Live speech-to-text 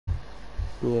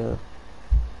Yeah.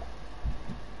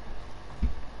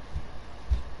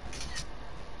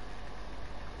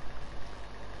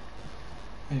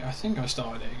 Yeah, I think I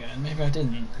started it again. Maybe I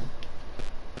didn't.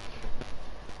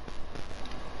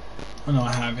 Oh no,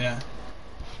 I have, yeah.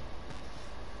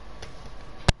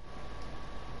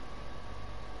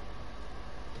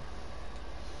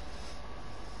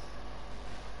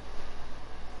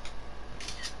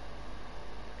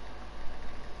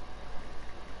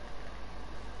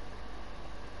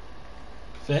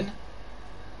 Finn?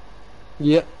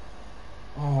 Yep.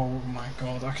 Oh my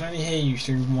god, I can only hear you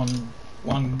through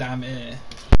one damn ear.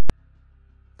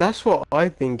 That's what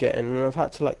I've been getting, and I've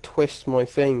had to like twist my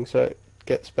thing so it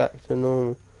gets back to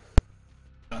normal.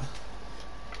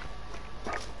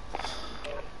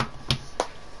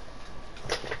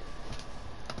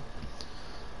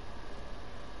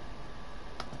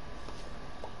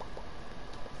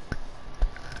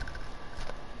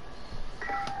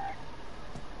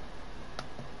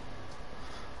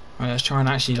 Right, let's try and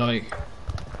actually like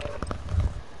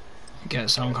get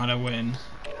some kind of win.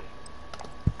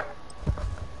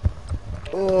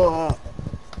 Oh.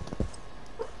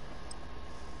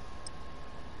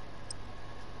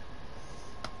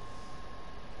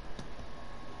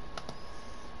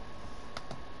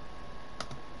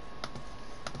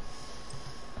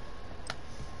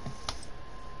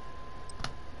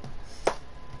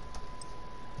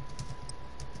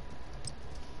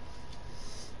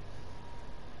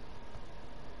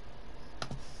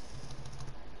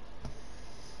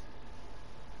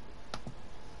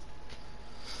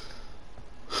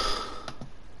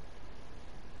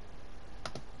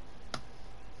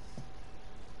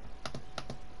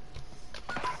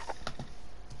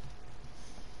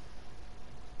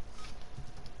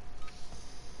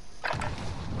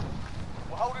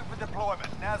 We're holding for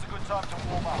deployment. Now's a good time to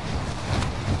warm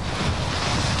up.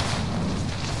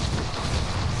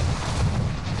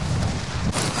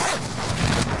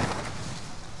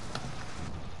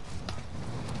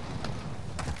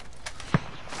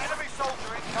 Enemy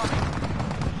soldier incoming.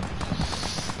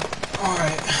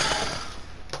 Alright.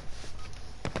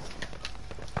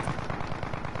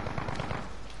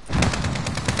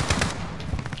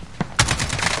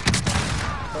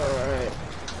 Alright.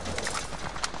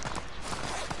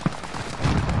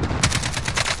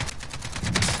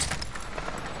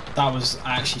 That was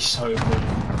actually so cool.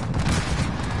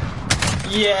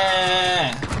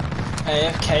 Yeah!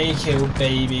 AFK kill,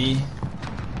 baby.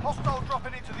 Hostile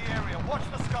dropping into the area. Watch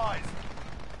the skies.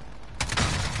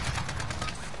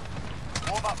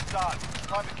 Warm up's done.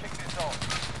 Time to kick this off.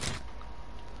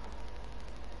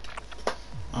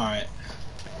 Alright.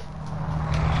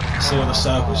 See what the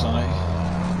circle's like.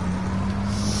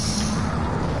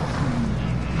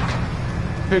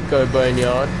 Could go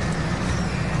boneyard.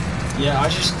 Yeah, I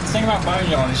just the thing about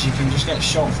Boneyard is you can just get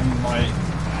shot from like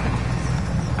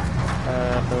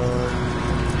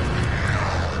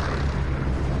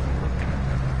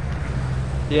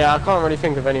Yeah, I can't really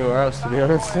think of anywhere else to be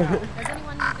honest. Does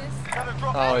anyone need this? Gonna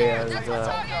drop Oh in. yeah, there's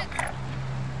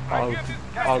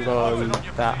I'll go on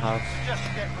that house. Just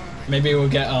get moving. maybe we'll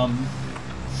get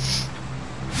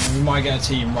we might get a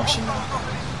team rushing that.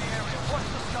 Dropping into the area. Watch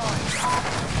the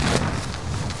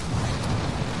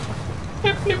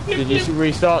skies. Did you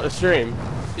restart the stream?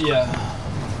 Yeah.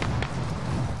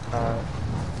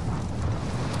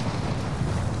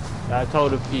 I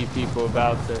told a few people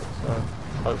about it, so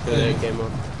hopefully they came on.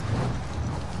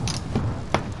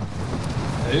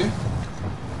 Who?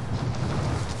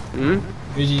 Hmm?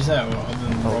 Who did you tell other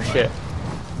than Oh Robert? shit.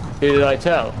 Who did I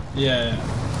tell? Yeah.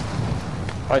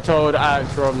 I told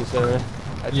Alex Robinson,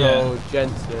 I Yeah. told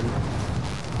Jensen,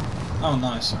 Oh,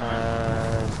 nice. and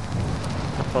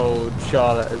I told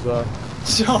Charlotte as well.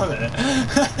 Charlotte.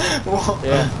 What?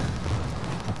 Yeah.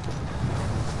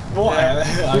 What?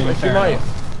 Yeah. I mean, She fair might. enough.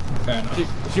 Fair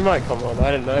enough. She might come on,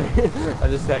 I don't know. I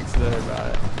just texted her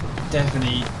about it.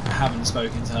 Definitely haven't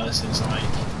spoken to her since like.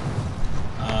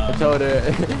 I told her,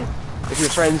 if your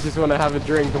friends just want to have a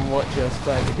drink and watch us,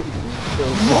 like,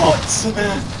 What?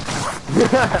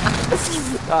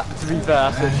 to be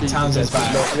fair, so she Townsend's suggested,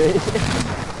 back. not me.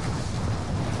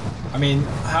 I mean,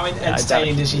 how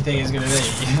entertaining does she think it's gonna be?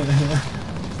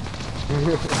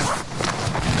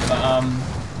 But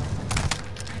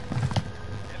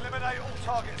Eliminate all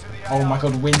targets in the oh AR. my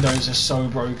god, windows are so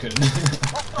broken.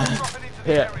 Hostile dropping into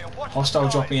the Yeah. area. Watch the Hostile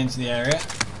skies. dropping into the area.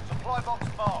 Supply box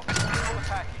marked. Secure the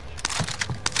package.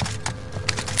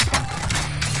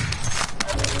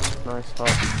 Nice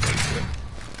fight.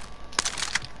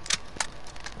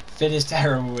 Finn is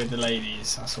terrible with the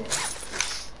ladies. That's what.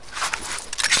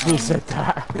 Who said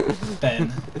that?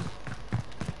 Ben.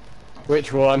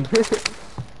 Which one?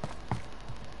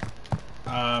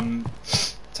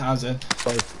 Townsend.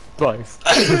 Both.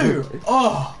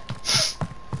 Oh!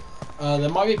 There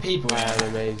might be people here.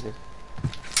 Amazing.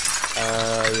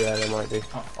 Yeah, there might be.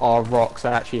 Oh, rocks,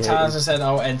 I actually hate them. Townsend said,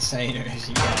 "I'll entertain her if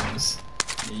she comes."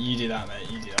 You do that, mate.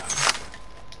 You do that.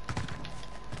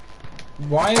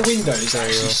 Why are windows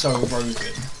actually so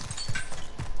broken?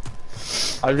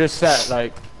 I've just set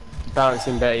like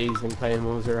bouncing betties and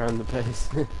claymores around the place.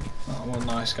 Oh, what a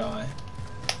nice guy.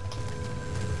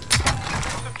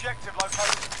 Objective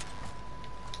located.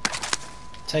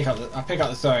 I pick up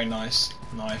the throwing knife.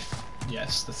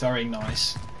 Yes, the throwing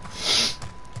knife.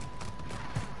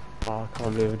 Oh, I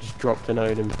can't believe I just dropped an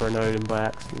Odin for an Odin by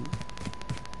accident.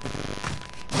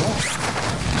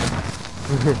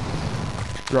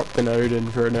 Dropped an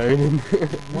Odin for an Odin.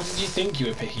 What did you think you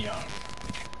were picking up?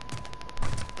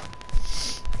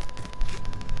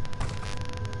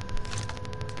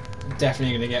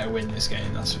 Definitely gonna get a win this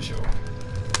game, that's for sure. New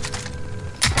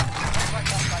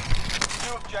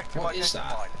objective What is that?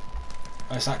 identified.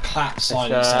 Oh, it's that clap It's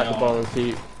silence. at the bottom of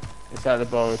the It's at the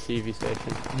bottom of the TV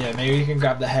station. Yeah, maybe we can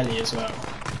grab the heli as well.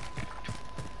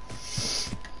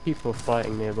 People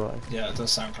fighting nearby. Yeah, it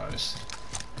does sound close.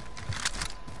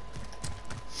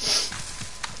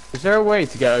 Is there a way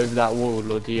to get over that wall,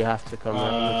 or do you have to come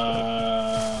around this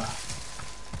way?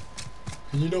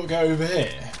 Can you not go over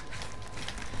here?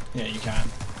 Yeah, you can.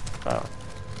 Oh.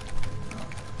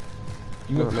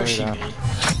 You were Don't know pushing that. me.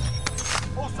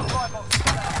 All supply boxes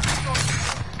down.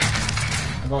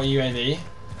 I got a UAV.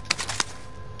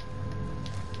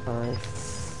 Alright.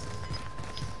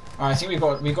 Alright, I think we've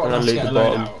got I'm enough gonna to loot get a the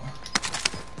load bottom. out.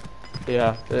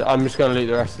 Yeah, I'm just gonna loot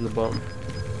the rest of the bottom.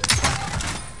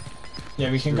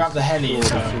 Yeah, we can grab the heli as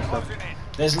well. Closing in.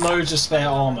 There's loads of spare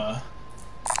armor.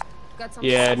 Got some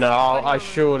Yeah, no, I fighting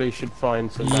surely should find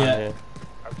some down Yeah. here.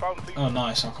 I found the Oh,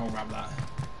 nice! I can't grab that.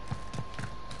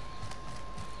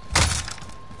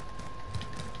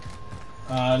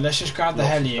 Let's just grab the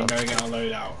Lots of heli and go stuff. get our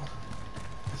load out.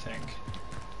 I think.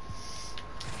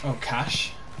 Oh,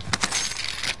 cash.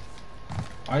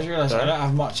 I just realised I Sorry? don't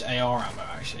have much AR ammo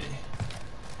actually.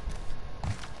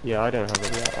 Yeah, I don't have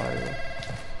it yet either.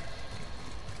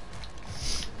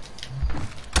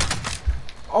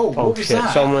 Oh, what Oh was shit,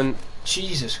 that? someone,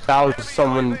 Jesus Christ. that was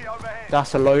someone, UAV overhead.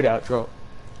 that's a loadout drop.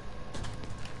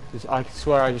 I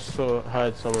swear I just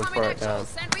heard someone throw Coming it at down. you,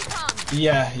 send recon.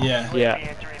 Yeah, yeah. Yeah,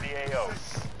 Entering the AO.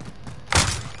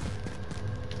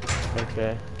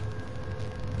 okay.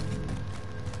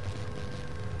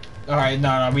 Alright,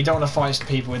 no, we don't want to fight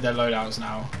people with their loadouts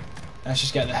now. Let's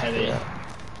just get the heli. Yeah.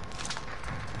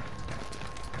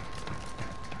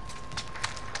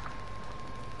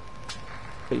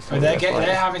 Please tell But me they're they're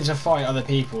fighting. having to fight other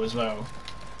people as well.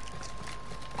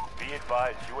 Be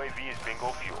advised, UAV is bingo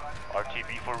fuel.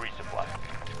 RTB for resupply.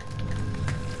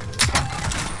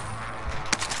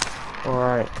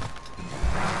 Alright.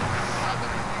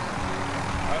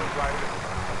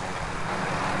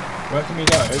 Where can we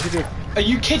go? Where did you... Are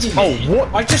you kidding Oh, me?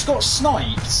 what? I just got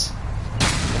sniped.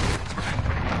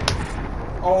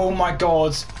 Oh my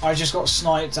god, I just got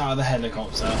sniped out of the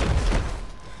helicopter.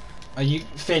 Are you...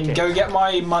 Finn, Okay. go get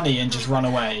my money and just run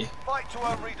away. Fight to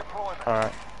earn redeployment.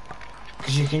 Alright.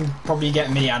 Because you can probably get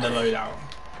me and a loadout.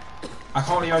 I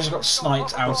can't believe I just got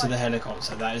sniped out of the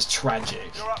helicopter. That is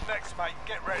tragic. You're up next, mate.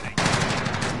 Get ready.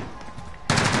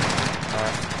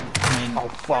 I mean, Oh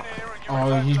fuck. Here and you're oh,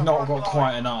 about you've to not front got line.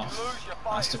 quite You enough. lose, your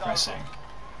fight That's is depressing. over.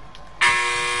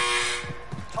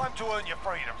 Time to earn your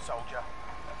freedom, soldier.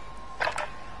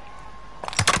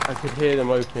 I could hear them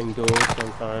opening doors, so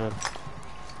I'm kind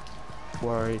of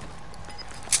worried.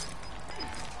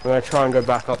 I'm gonna try and go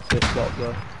back up to this block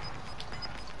though.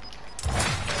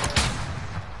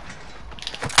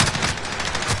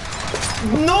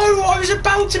 No, I was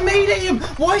about to melee him.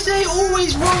 Why do they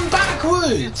always run Your team has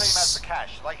backwards? the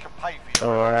cash. They can pay for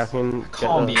you. Alright, I can get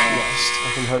Can't be the- arsed.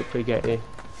 I can hopefully get you.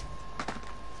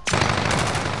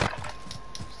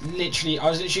 Literally, I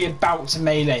was literally about to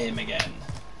melee him again.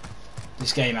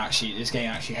 This game actually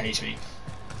hates me.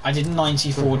 I did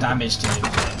 94 damage to him.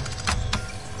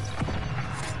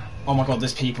 Oh my god,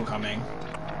 there's people coming.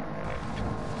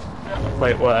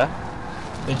 Wait, where?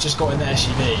 They just got in the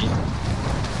SUV.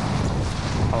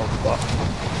 Oh fuck.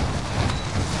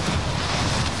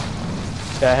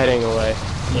 They're heading away.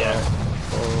 Yeah.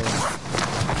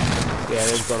 Oh. Yeah,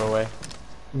 they've gone away.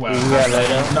 Well, You can get have they?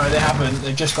 loadout? No, they haven't.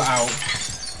 They've just got out.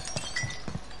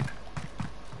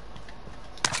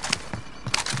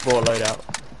 Bought loadout.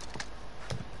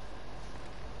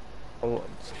 Oh,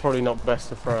 it's probably not best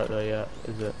to throw it though yet,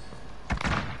 is it?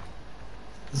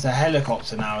 There's a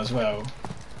helicopter now as well.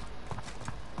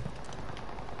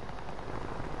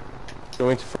 Do you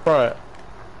want me to throw it?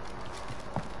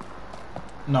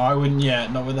 No, I wouldn't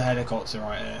yet. Not with the helicopter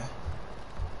right here.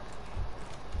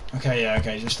 Okay, yeah,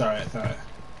 okay. Just throw it, throw it.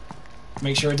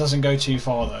 Make sure it doesn't go too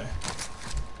far though.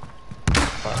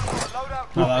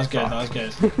 No, that was good. That was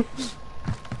good.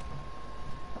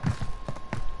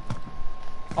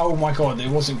 Oh my god, it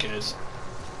wasn't good.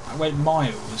 I went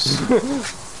miles.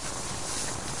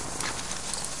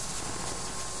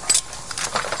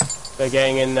 They're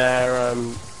getting in there.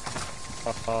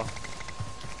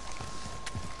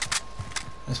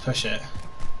 Let's push it.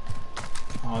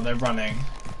 Oh, they're running.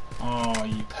 Oh,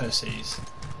 you pussies.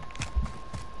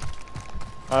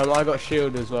 I got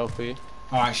shield as well for you.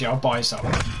 Oh, actually, I'll buy some.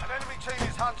 An enemy team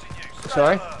is hunting you. Stay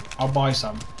Sorry? alert. I'll buy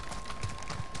some.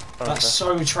 That's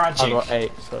so I tragic. got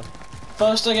 8. So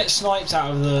First, I get sniped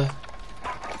out of the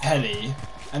heli,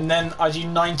 and then I do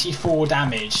 94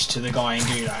 damage to the guy in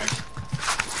Gulag.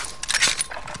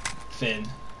 Finn.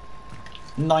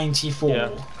 94. Yeah.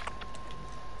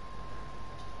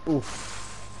 Oof.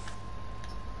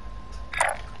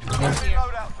 Enemy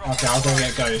loadout drop. Okay, I'll go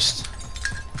get Ghost.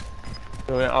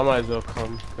 I might as well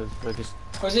come because we're just.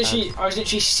 I was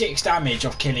literally 6 damage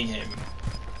off killing him.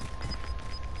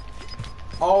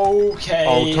 Okay.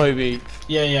 Oh, Toby.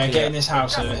 Yeah, get in this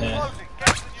house over here. Closing.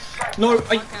 Get to the new safe No,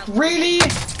 zone. really?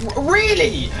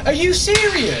 Really? Are you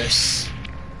serious?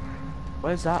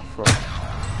 Where's that from?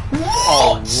 What?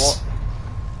 Oh, what?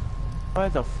 Where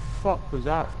the fuck was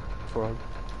that from?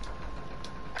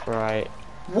 Right.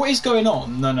 What is going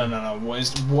on? No.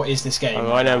 What is this game?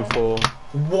 I'm on M4.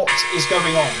 What is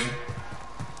going on?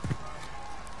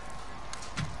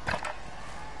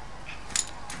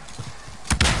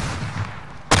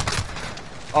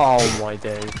 Oh my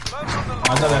days. Learn from the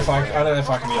I don't know if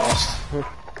I can be asked. To be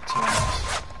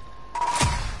honest.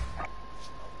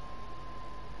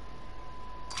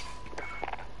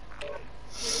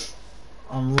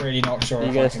 I'm really not sure You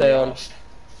if gonna I can stay be on? asked.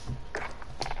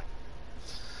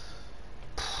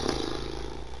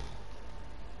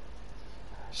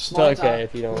 It's okay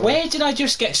if you don't. Where did I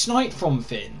just get sniped from,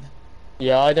 Finn?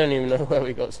 Yeah, I don't even know where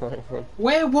we got sniped from.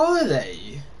 Where were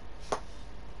they?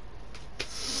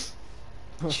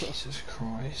 Jesus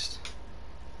Christ.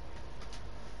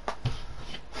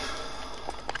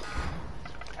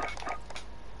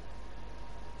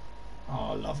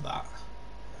 Oh, I love that.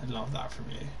 I love that from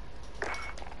you.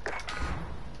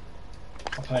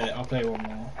 I'll play one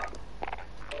more.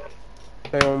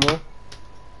 Play one more.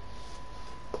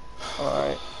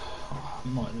 Alright.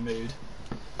 I'm not in the mood.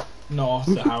 Not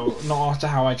after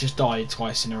how I just died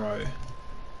twice in a row.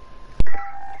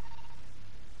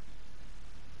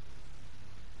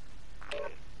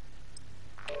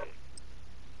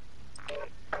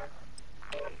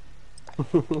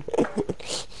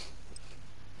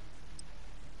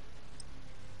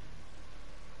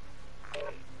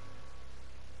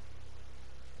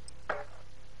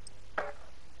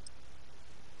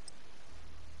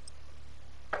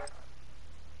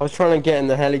 I was trying to get in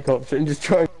the helicopter and just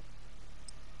try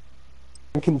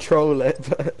and control it,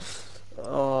 but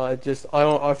oh, I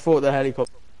thought the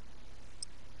helicopter.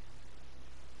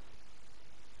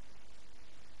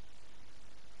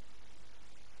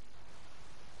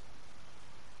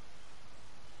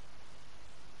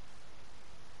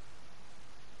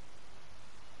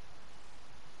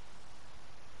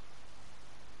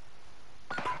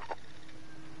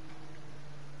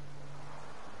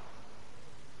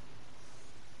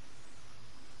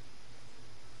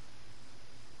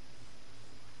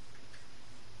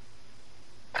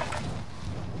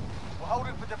 We're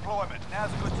holding for deployment.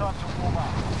 Now's a good time to warm up.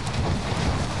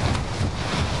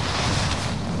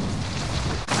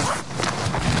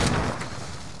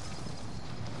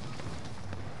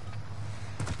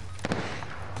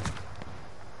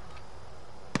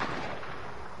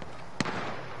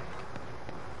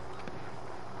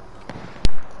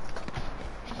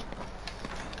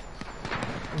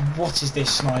 What is this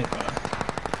sniper?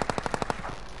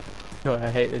 God,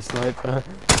 I hate this sniper.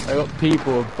 I got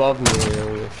people above me with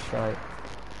all this shite.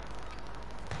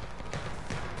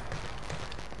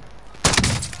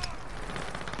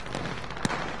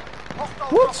 Hostile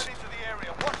What? dropping into the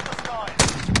area. Watch the skies.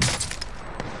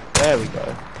 There we go.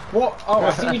 What? Oh,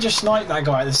 I think we just sniped that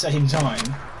guy at the same time.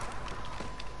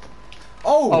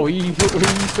 Oh! Oh, you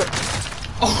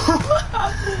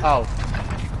oh.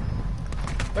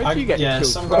 Where did you get yeah,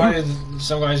 killed some from?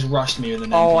 guys rushed me with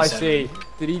an Oh, I MP7. see.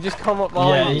 Did he just come up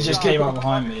behind Yeah, you? he just came up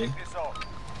behind me. This off.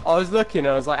 I was looking,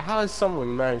 I was like, how has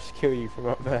someone managed to kill you from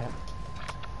up there?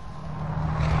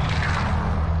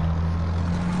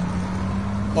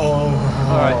 Oh.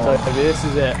 Alright, Toby, this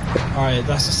is it. Alright,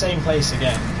 that's the same place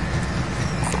again.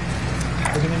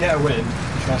 We're gonna get a win,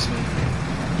 trust me.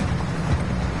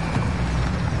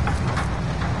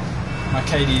 My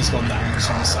KD's gone down,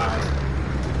 so I'm sad.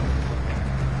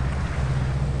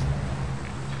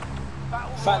 The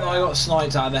fact that I got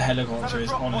sniped out of the helicopter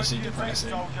is honestly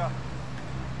depressing.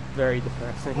 Very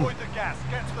depressing. Avoid the gas.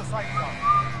 Get to the safe zone.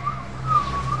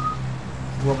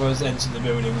 Robbo's entered the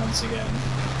building once again.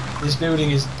 This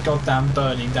building is goddamn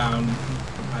burning down,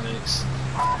 Alex.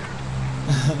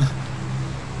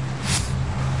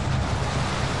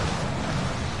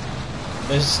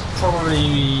 There's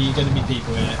probably going to be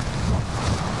people here,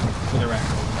 for the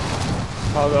record.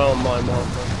 I'll go on my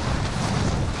marker.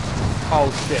 Oh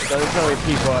shit, don't tell me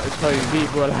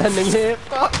people are landing here.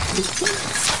 Fuck!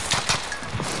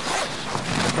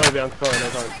 Toby, I'm sorry, no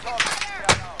time.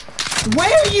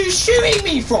 Where are you shooting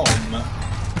me from?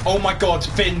 Oh my god,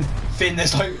 Finn,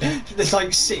 there's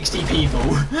like 60 people.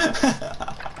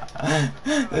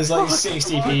 There's like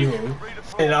 60 people.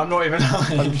 Finn, I'm not even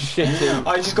lying. I'm shitting.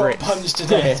 I just got punched to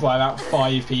death by about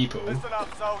 5 people. Listen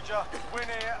up, soldier. Win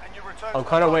here and you return. I'm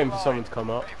kind of waiting for someone to come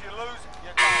up. If you lose,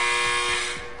 you're done.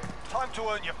 Time to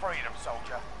earn your freedom,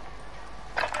 soldier.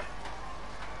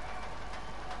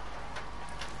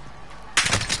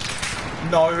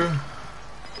 No.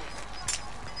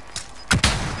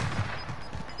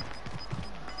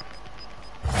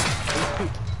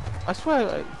 I swear,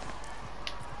 like...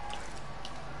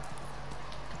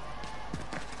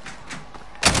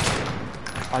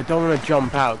 I don't want to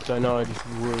jump out because I know I just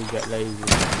will get lazy.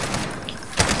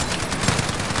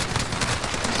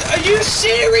 Are you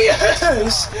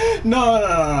serious? No.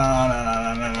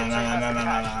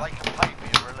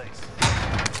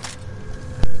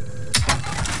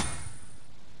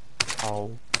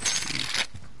 Oh.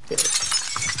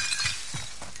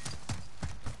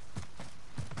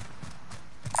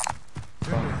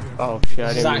 Oh shit!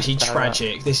 This is actually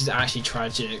tragic. This is actually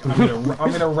tragic. I'm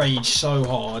gonna rage so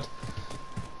hard.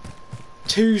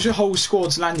 2 whole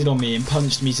squads landed on me and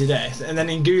punched me to death, and then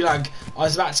in Gulag I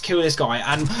was about to kill this guy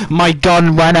and my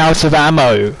gun ran out of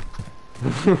ammo.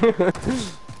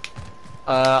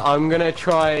 I'm gonna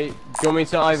try. Do you want me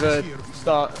to either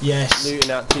start looting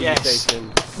at TV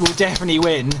station? We'll definitely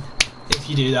win if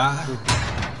you do that.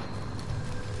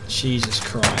 Jesus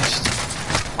Christ.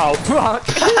 Oh fuck!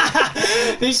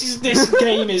 This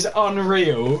game is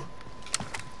unreal.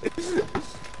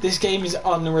 This game is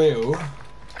unreal.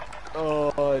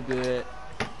 Oh dear.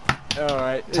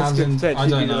 Alright, this could Townsend, I potentially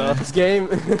don't be the know. last game.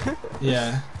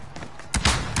 Yeah.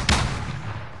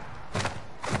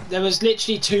 There was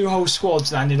literally 2 whole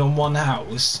squads landed on one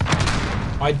house.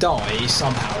 I die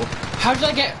somehow. How did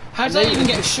I even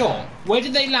get shot? Where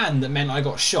did they land that meant I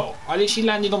got shot? I literally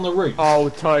landed on the roof. Oh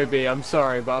Toby, I'm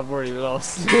sorry, but I've already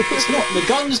lost. It's not, the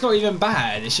gun's not even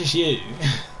bad, it's just you.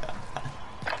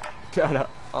 Shut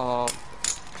up. Oh.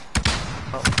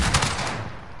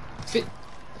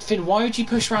 Finn, why would you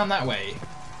push around that way?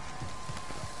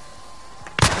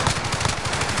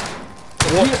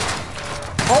 What?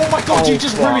 Oh my god, you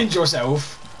just ruined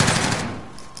yourself.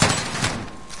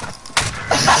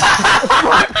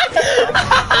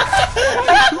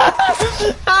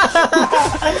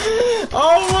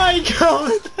 Oh my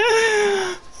god!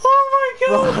 Oh my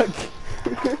god!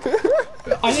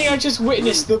 I think I just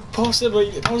witnessed the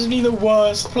possibly the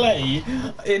worst play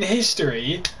in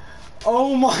history.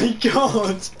 Oh my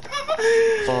god!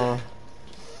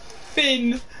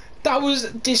 Finn, that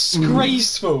was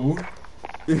disgraceful.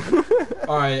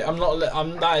 Alright,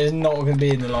 that is not going to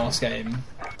be in the last game.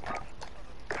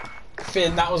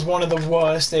 Finn, that was one of the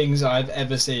worst things I've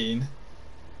ever seen.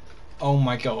 Oh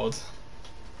my god.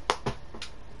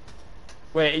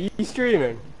 Wait, are you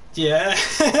streaming? Yeah.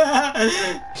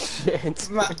 Shit.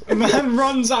 Man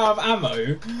runs out of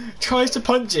ammo, tries to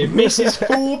punch him, misses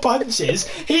 4 punches,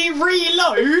 he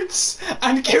reloads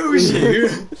and kills you.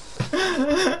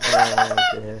 Oh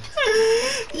dear.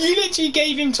 You literally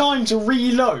gave him time to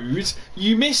reload,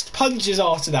 you missed punches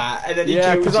after that, and then he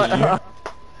killed you.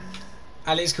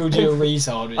 Alex called you a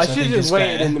retard, which I should think have is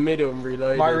waited fair. in the middle and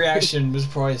reloaded. My reaction was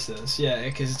priceless, yeah,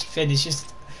 because Finn is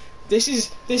just... This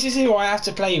is who I have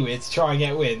to play with to try and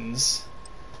get wins.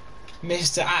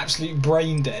 Mr. Absolute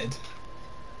Brain Dead.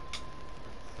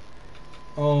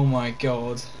 Oh my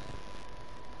god.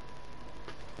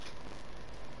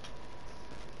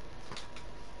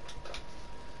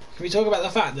 Can we talk about the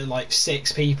fact that like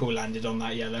 6 people landed on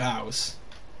that yellow house?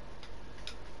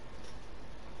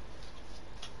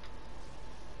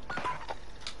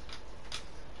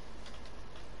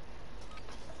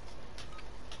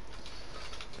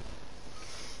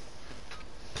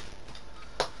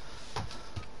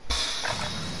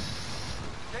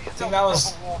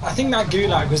 I think that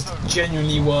Gulag was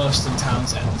genuinely worse than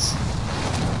Townsend's.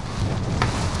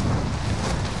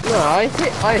 No,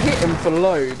 I hit him for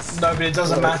loads. No, but it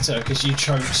doesn't matter because you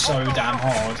choke so damn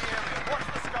hard. Watch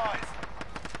the skies.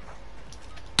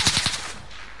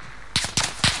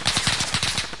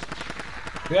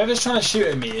 Whoever's trying to shoot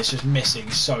at me is just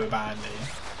missing so badly.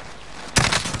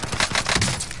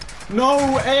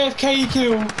 No, AFK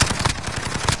kill.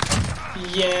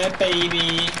 Yeah,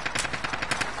 baby.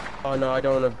 Oh no, I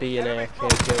don't want to be an AFK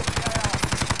kill.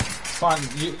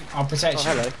 Fine, I'll protect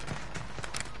Oh, you.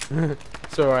 hello.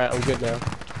 It's alright, I'm good now.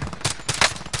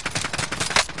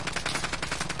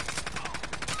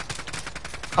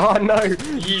 Oh no!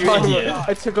 You Finally, idiot.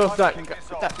 I took off that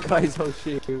guy's whole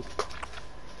shield.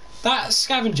 That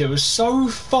scavenger was so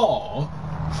far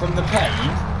from the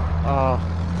plane. Oh.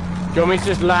 Do you want me to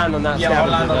just land on that Yeah, I'll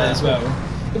land scavenger on it there? as well.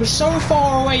 It was so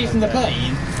far away from the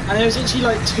plane, and there was actually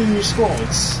like 2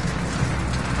 squads.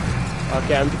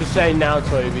 Okay, I'm just saying now,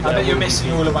 Toby. I bet you're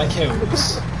missing all of my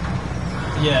kills.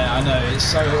 Yeah, I know. It's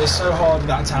so hard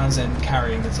without Townsend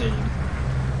carrying the team.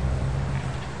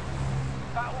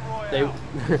 They,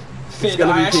 Finn,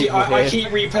 gonna be I people keep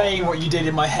replaying what you did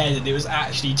in my head, and it was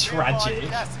actually tragic.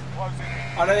 Gas is closing.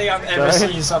 I don't think I've ever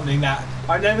Sorry? seen something that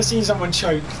I've never seen someone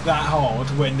choke that hard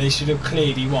when they should have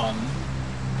clearly won.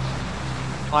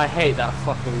 I hate that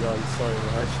fucking gun so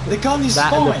much. The gun is That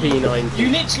fine. and the P90. You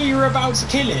literally were about to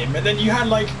kill him, and then you had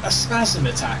like a spasm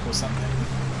attack or something.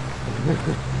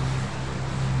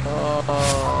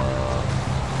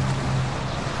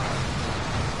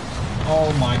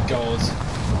 Oh my god.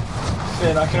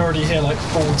 Finn, I can already hear like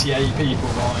 48 people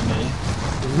behind me.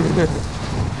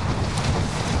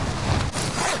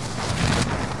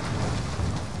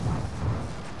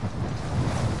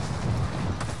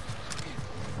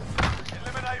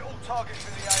 Eliminate all targets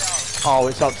in the AO. Oh,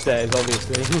 it's upstairs,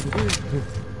 obviously.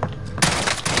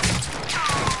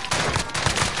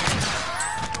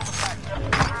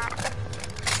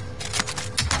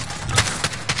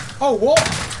 Oh, what?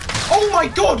 Oh my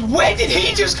god, where did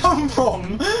he just come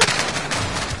from?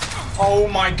 Oh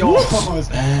my god.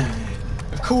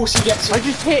 Of course he gets... I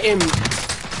just hit him.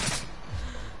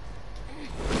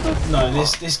 No,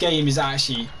 this game is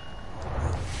actually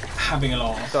having a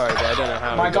laugh. Sorry, I don't know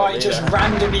how. My he got guy me just there.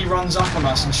 randomly runs up on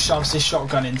us and shoves his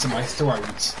shotgun into my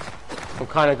throat. I'm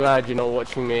kind of glad you're not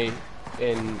watching me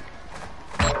in.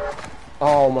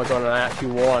 Oh my god, I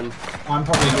actually won. I'm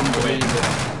probably not going to win.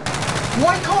 Unbelievable.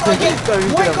 Why can't I get... So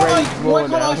he's Why gonna can't rage I... more Why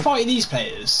can't I now. fight these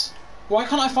players? Why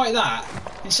can't I fight that?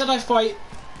 Instead I fight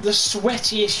the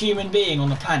sweatiest human being on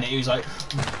the planet who's like...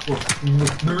 You're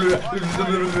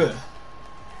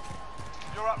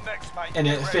up next, mate. And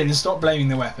Get Finn, ready. stop blaming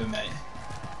the weapon, mate.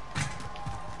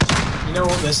 You know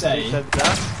what they Who say? said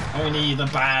that? Only the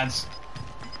bad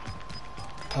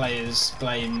players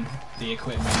blame the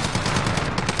equipment.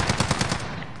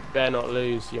 Better not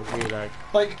lose, you gulag.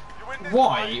 Like,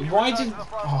 why? Why did...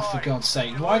 Oh, for God's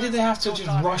sake. Why did they have to just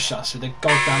rush us with a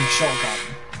goddamn shotgun?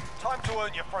 Time to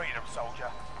earn your freedom, soldier.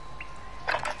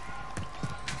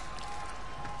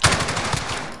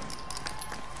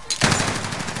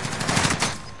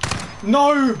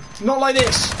 No! Not like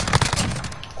this!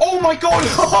 Oh my god!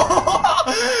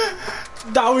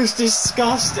 That was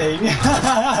disgusting!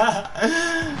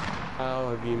 How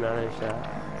have you managed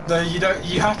that? No, you don't.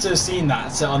 You have to have seen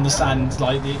that to understand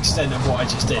like the extent of what I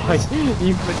just did.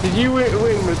 Did you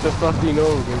win with the fucking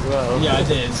org as well? Yeah, I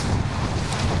did.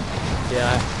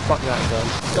 Yeah, fuck that gun.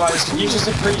 Guys, can you just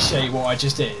appreciate what I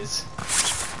just did?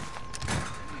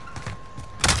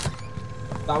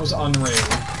 That was unreal.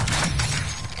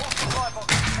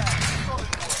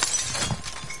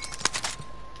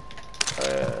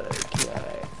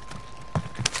 Okay.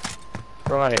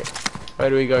 Right, where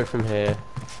do we go from here?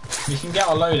 We can get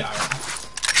our loadout.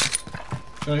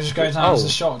 Do you want to just go down to the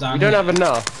shop down we don't here? have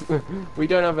enough. We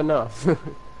don't have enough.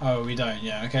 Oh, we don't,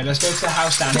 yeah. Okay, let's go to the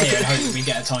house down here and hope we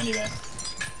get a tiny bit.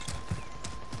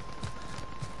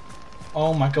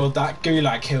 Oh my god, that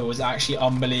gulag kill was actually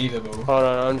unbelievable. Hold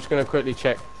on, I'm just gonna quickly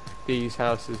check these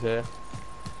houses here.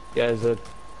 Yeah, there's a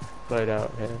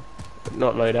loadout here.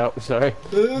 Not loadout, sorry.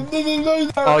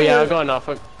 Oh yeah, I got enough.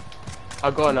 I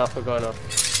got enough.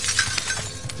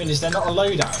 Finn, is there not a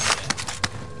loadout here?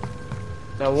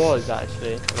 There was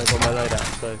actually, and I got my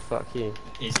loadout, so fuck you.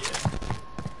 Idiot.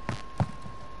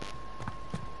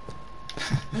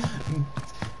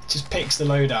 Just picks the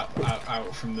loadout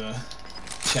out from the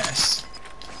chest.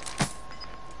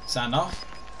 Is that enough?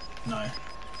 No.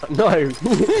 No! You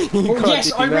Well, can't yes,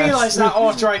 do I realised that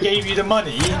after I gave you the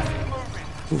money.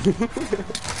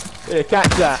 Yeah,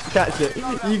 catch that, catch it.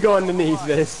 You go underneath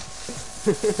this.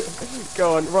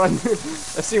 Go on, run.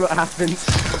 Let's see what happens.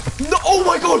 No, oh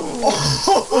my god!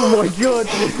 Oh my god!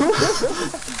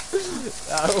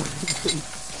 That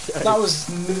was joke. That was,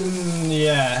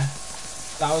 yeah.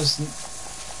 That was.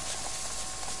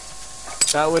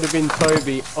 That would have been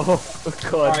Toby. Oh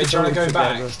god. Alright, do you want to go together.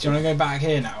 back? Do you want to go back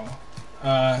here now?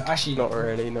 Actually. Not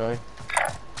really, no.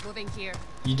 Moving here.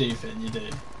 You do, Finn, you do.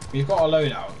 We've got a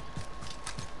loadout.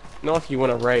 Not if you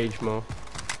want to rage more.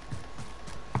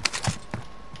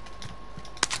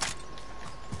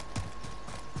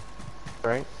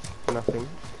 Right? Nothing.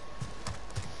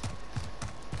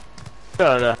 I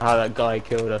don't know how that guy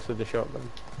killed us with the shotgun.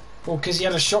 Well, because he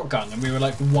had a shotgun and we were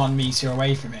like 1 meter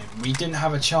away from him. We didn't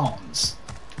have a chance.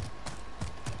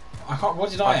 I can't.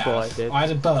 What did I have? thought I did. I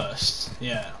had a burst.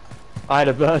 Yeah. I had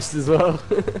a burst as well.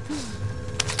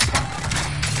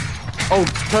 Oh,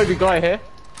 Toby guy here.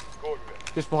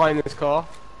 Just behind this car.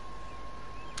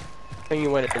 I think he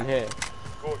went in here.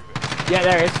 Yeah,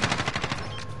 there he is.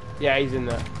 Yeah, he's in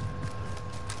there.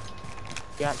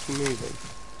 He actually moving.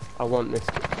 I want this.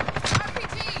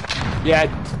 Yeah,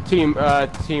 team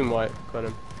white got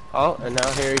him. Oh, and now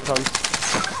here he comes.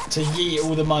 To yeet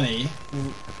all the money.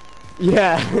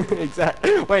 Yeah,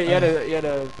 exactly. Wait, he had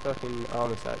a fucking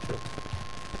armor satchel.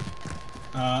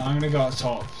 I'm gonna go up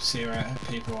top, see where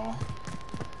people are.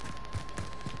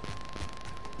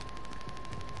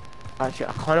 Actually,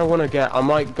 I kind of want to get. I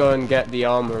might go and get the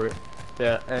armor,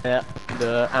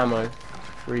 the ammo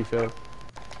refill.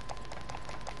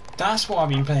 That's why I've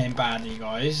been playing badly,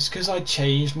 guys. It's because I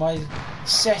changed my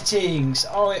settings.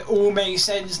 Oh, it all makes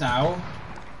sense now.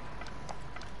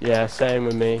 Yeah, same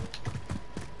with me.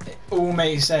 It all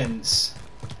makes sense.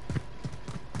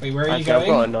 Wait, where are you Actually, I've got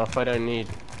going? enough. I don't need.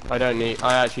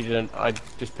 I actually didn't. I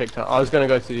just picked up. I was gonna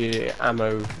go to the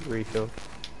ammo refill.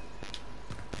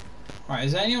 Right,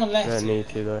 is there anyone I left? don't need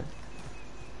to though.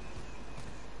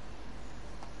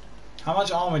 How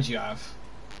much armor do you have?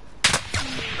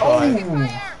 Right.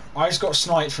 Oh! I just got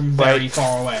sniped from very Wait.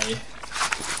 far away.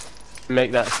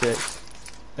 Make that 6.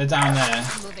 They're down there.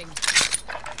 Moving.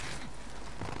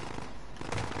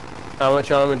 How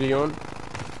much armor do you want?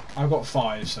 I've got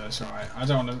 5, so it's alright. I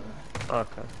don't want to.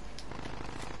 Okay.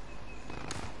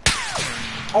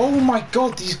 Oh my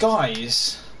god, these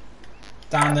guys!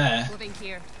 Down there. Moving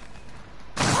here.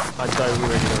 I don't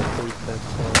really want to keep this.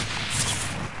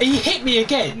 He hit me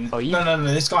again! Oh, you- No,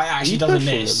 this guy actually you doesn't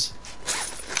pushing miss.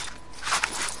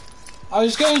 I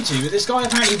was going to, but this guy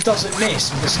apparently doesn't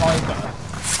miss with the sniper.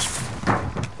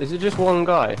 Is it just one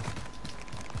guy?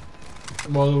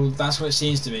 Well, that's what it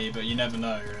seems to be, but you never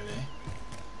know, really.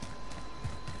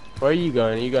 Where are you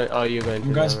going? Are you going? Oh, you're going.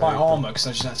 I'm going to the buy ammo armour because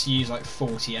I just had to use like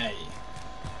 48.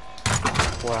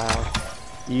 refill. Wow.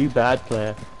 You bad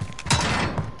player.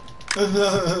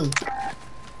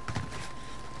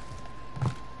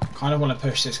 Kind of want to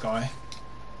push this guy.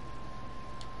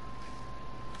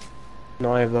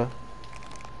 Neither.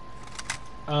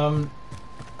 Alex,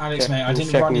 Okay, mate, I I'm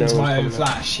didn't checking run no into one's my own coming up.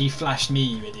 flash. He flashed me,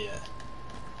 you idiot.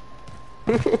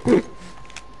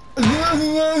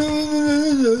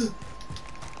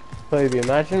 Toby,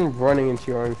 imagine running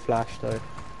into your own flash though.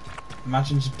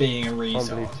 Imagine just being a retard.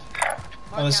 Unbelievable.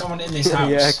 Oh, there's someone in this house.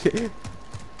 Yeah,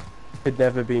 could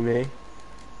never be me.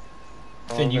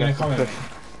 Finn, Oh, you gonna I'm come have to with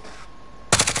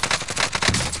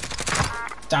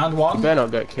me? Downed You one. better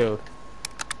not get killed.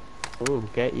 Ooh,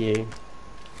 get you.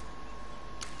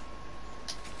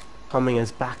 Coming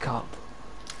as backup.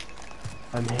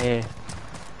 I'm here.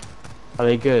 Are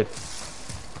they good?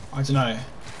 I don't know.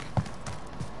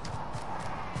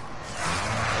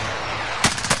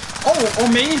 Oh,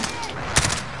 on me!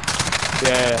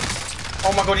 Yeah.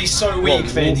 Oh my god, he's so weak, Whoa,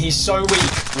 Finn. whoa. He's so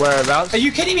weak. Whereabouts? Are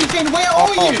you kidding me, Finn? Where are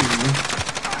Oh. you?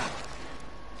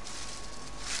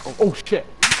 Oh shit.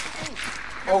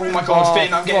 Oh my god, Oh,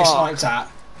 Finn, I'm getting fuck. sniped at.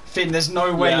 Finn, there's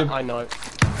no way. Yeah, I know.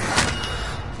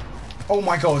 Oh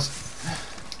my god.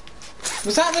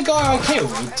 Was that the guy I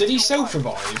killed? Did he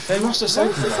self-revive? They must have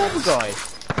Where's this self-revived. other guy?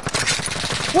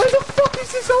 Where the fuck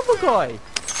is this other guy?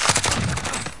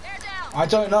 They're down. I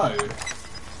don't know.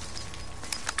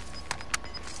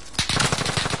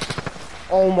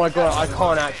 Oh my god, I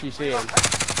can't actually see him.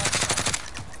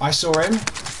 I saw him.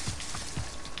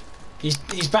 He's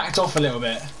backed off a little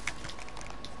bit.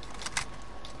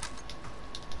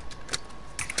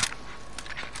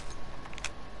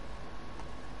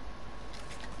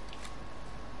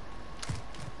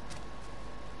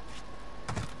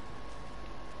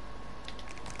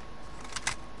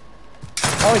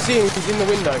 Oh, I see him. He's in the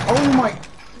window. Oh my...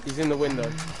 He's in the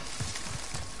window.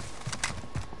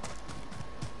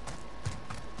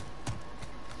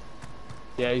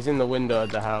 Yeah, he's in the window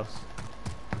of the house.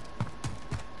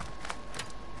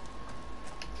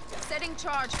 Setting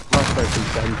charge. Must put some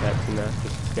Semtex in there just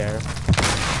to scare him.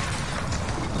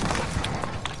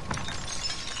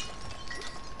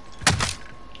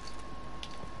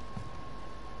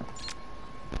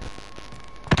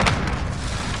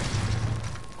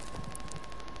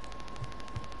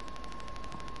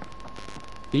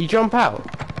 Did he jump out?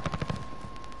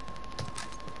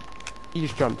 He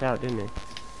just jumped out, didn't he?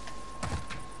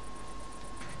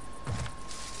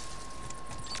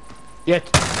 Yeah,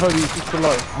 Toby, he's just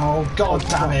below. Oh god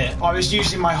damn it! I was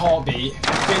using my heartbeat.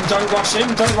 Finn, don't rush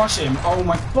him! Don't rush him! Oh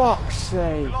my Fuck's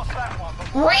sake!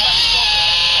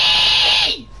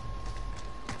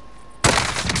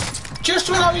 Just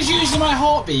when I was using my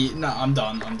heartbeat. No, I'm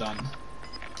done. I'm done.